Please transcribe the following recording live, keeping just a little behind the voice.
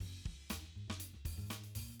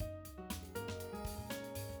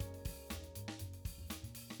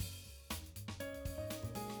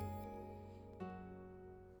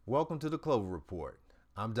Welcome to the Clover Report.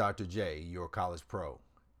 I'm Dr. J, your college pro,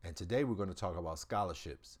 and today we're going to talk about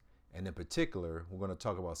scholarships. And in particular, we're going to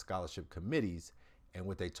talk about scholarship committees and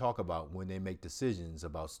what they talk about when they make decisions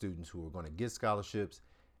about students who are going to get scholarships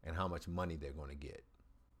and how much money they're going to get.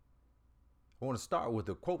 I want to start with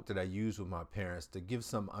a quote that I used with my parents to give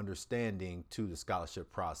some understanding to the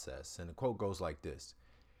scholarship process. And the quote goes like this: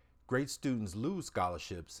 great students lose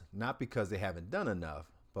scholarships not because they haven't done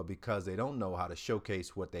enough, but because they don't know how to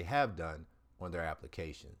showcase what they have done on their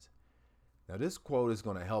applications. Now, this quote is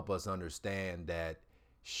going to help us understand that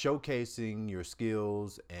showcasing your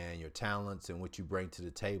skills and your talents and what you bring to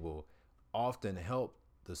the table often help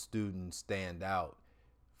the student stand out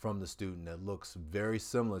from the student that looks very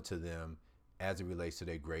similar to them as it relates to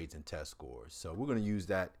their grades and test scores. So we're going to use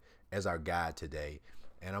that as our guide today.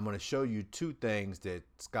 And I'm going to show you two things that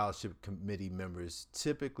scholarship committee members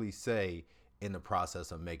typically say in the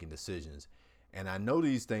process of making decisions. And I know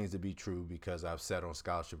these things to be true because I've sat on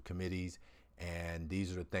scholarship committees, and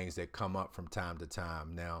these are the things that come up from time to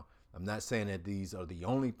time. Now, I'm not saying that these are the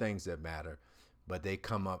only things that matter, but they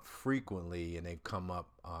come up frequently, and they've come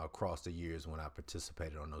up across the years when I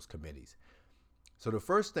participated on those committees. So the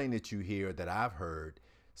first thing that you hear that I've heard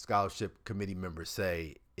scholarship committee members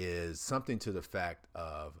say is something to the fact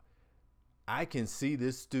of, I can see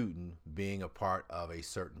this student being a part of a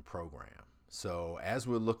certain program. So as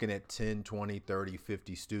we're looking at 10, 20, 30,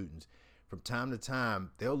 50 students, from time to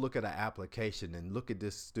time, they'll look at an application and look at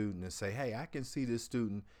this student and say, hey, I can see this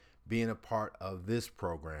student being a part of this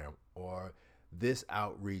program or this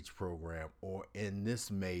outreach program or in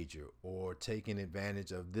this major or taking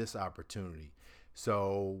advantage of this opportunity.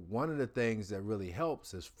 So one of the things that really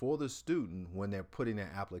helps is for the student, when they're putting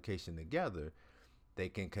their application together, they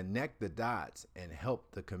can connect the dots and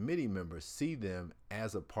help the committee members see them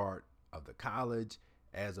as a part of the college,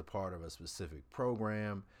 as a part of a specific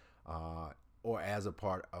program, or as a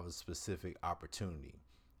part of a specific opportunity.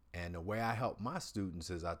 And the way I help my students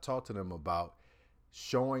is I talk to them about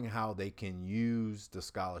showing how they can use the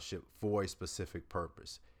scholarship for a specific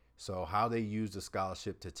purpose. So how they use the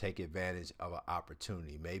scholarship to take advantage of an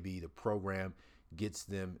opportunity. Maybe the program gets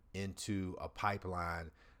them into a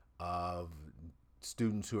pipeline of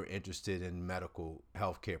students who are interested in medical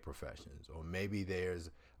healthcare professions, or maybe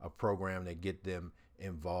there's a program that get them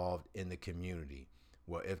involved in the community.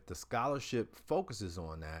 Well, if the scholarship focuses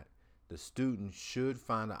on that, the student should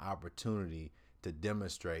find an opportunity to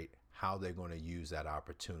demonstrate how they're going to use that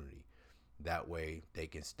opportunity. That way they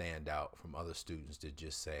can stand out from other students that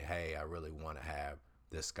just say, hey, I really want to have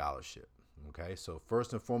this scholarship. Okay, so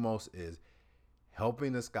first and foremost is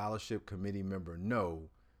helping the scholarship committee member know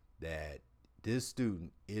that this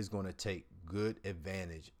student is going to take good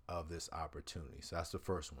advantage of this opportunity. So that's the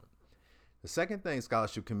first one. The second thing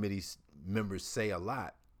scholarship committee members say a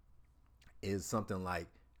lot is something like,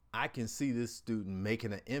 I can see this student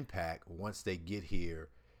making an impact once they get here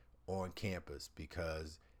on campus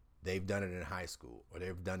because they've done it in high school or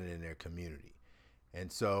they've done it in their community.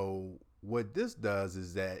 And so what this does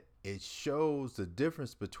is that it shows the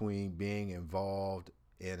difference between being involved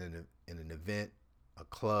in an event, a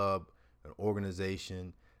club, an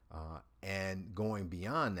organization, and going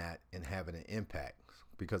beyond that and having an impact.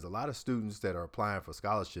 Because a lot of students that are applying for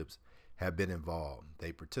scholarships have been involved.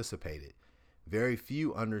 They participated. Very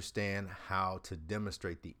few understand how to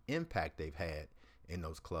demonstrate the impact they've had in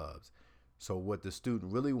those clubs. So what the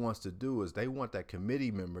student really wants to do is they want that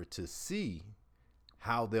committee member to see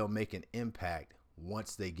how they'll make an impact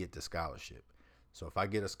once they get the scholarship. So if I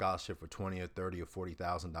get a scholarship for $20 or $30 or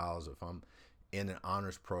 $40,000, if I'm in an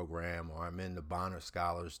honors program or I'm in the Bonner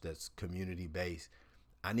Scholars that's community based,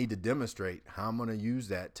 I need to demonstrate how I'm going to use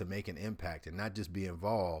that to make an impact and not just be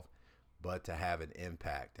involved, but to have an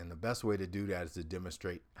impact. And the best way to do that is to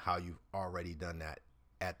demonstrate how you've already done that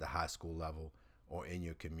at the high school level or in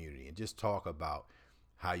your community, and just talk about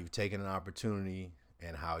how you've taken an opportunity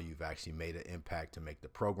and how you've actually made an impact to make the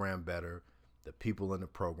program better, the people in the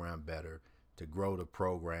program better, to grow the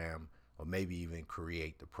program, or maybe even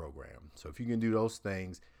create the program. So if you can do those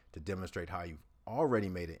things to demonstrate how you've already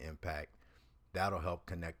made an impact, that'll help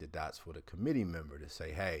connect the dots for the committee member to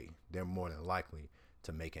say, hey, they're more than likely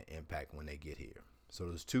to make an impact when they get here. So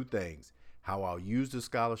there's two things: how I'll use the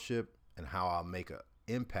scholarship and how I'll make an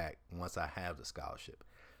impact once I have the scholarship.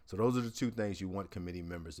 So those are the two things you want committee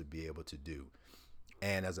members to be able to do.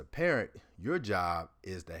 And as a parent, your job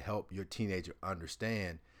is to help your teenager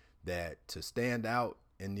understand that to stand out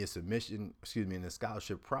in the in the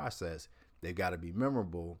scholarship process, they've got to be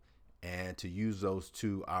memorable, and to use those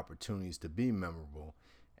two opportunities to be memorable.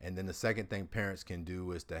 And then the second thing parents can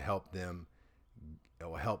do is to help them it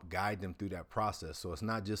will help guide them through that process. So it's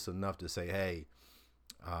not just enough to say, hey,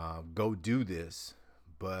 go do this,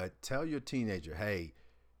 but tell your teenager, hey,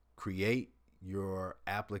 create your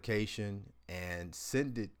application and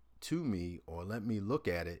send it to me or let me look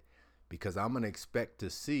at it, because I'm going to expect to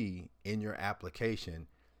see in your application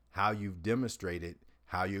how you've demonstrated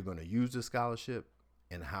how you're going to use the scholarship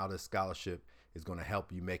and how the scholarship is going to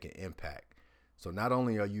help you make an impact. So not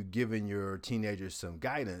only are you giving your teenagers some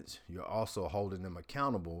guidance, you're also holding them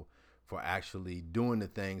accountable for actually doing the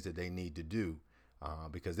things that they need to do,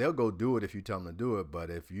 because they'll go do it if you tell them to do it. But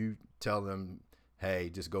if you tell them, hey,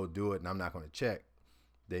 just go do it and I'm not going to check,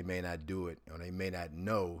 they may not do it, or they may not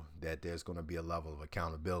know that there's going to be a level of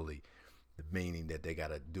accountability, meaning that they got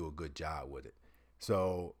to do a good job with it.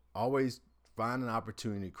 So always find an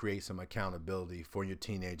opportunity to create some accountability for your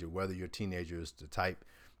teenager, whether your teenager is the type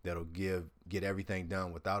that'll get everything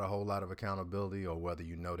done without a whole lot of accountability, or whether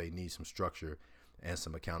you know they need some structure and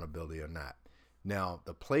some accountability or not. Now,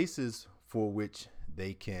 the places for which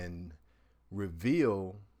they can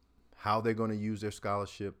reveal how they're going to use their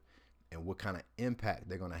scholarship and what kind of impact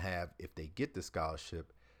they're going to have if they get the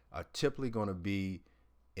scholarship are typically going to be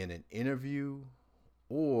in an interview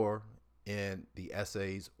or in the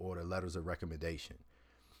essays or the letters of recommendation.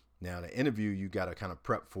 Now, the interview, you got to kind of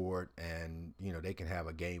prep for it, and they can have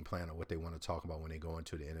a game plan of what they want to talk about when they go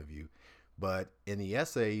into the interview. But in the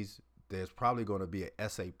essays, there's probably going to be an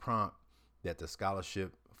essay prompt that the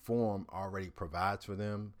scholarship form already provides for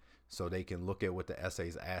them, so they can look at what the essay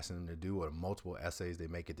is asking them to do, or multiple essays they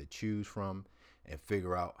may get to choose from, and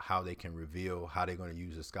figure out how they can reveal how they're going to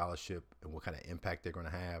use the scholarship and what kind of impact they're going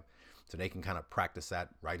to have. So they can kind of practice that,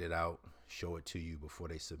 write it out, show it to you before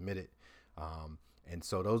they submit it. And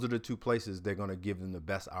so those are the two places they're going to give them the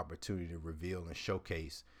best opportunity to reveal and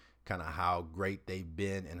showcase kind of how great they've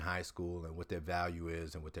been in high school and what their value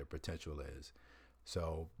is and what their potential is.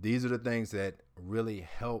 So these are the things that really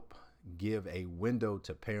help give a window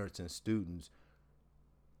to parents and students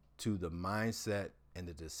to the mindset and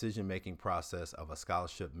the decision-making process of a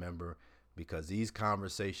scholarship member, because these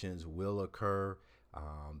conversations will occur.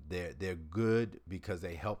 They're good because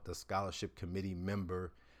they help the scholarship committee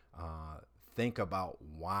member think about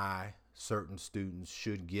why certain students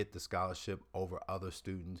should get the scholarship over other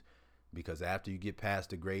students, because after you get past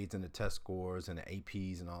the grades and the test scores and the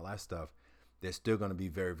APs and all that stuff, they're still going to be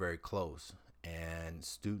very, very close. And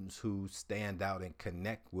students who stand out and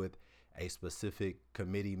connect with a specific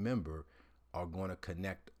committee member are going to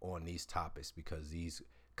connect on these topics, because these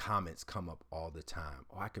comments come up all the time.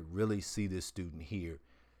 Oh, I could really see this student here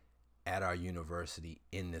at our university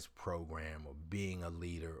in this program, or being a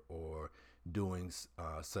leader, or doing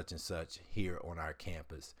such and such here on our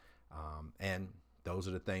campus. And those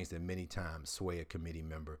are the things that many times sway a committee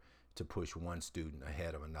member to push one student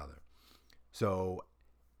ahead of another. So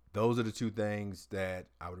those are the two things that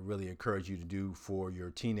I would really encourage you to do for your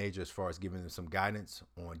teenager, as far as giving them some guidance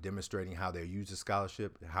on demonstrating how they'll use the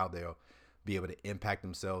scholarship, how they'll be able to impact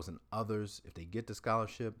themselves and others if they get the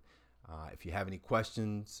scholarship. If you have any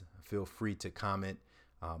questions, feel free to comment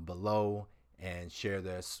below and share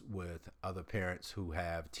this with other parents who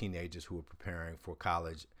have teenagers who are preparing for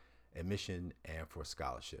college admission and for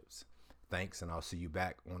scholarships. Thanks, and I'll see you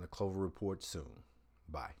back on the Clover Report soon.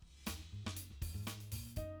 Bye.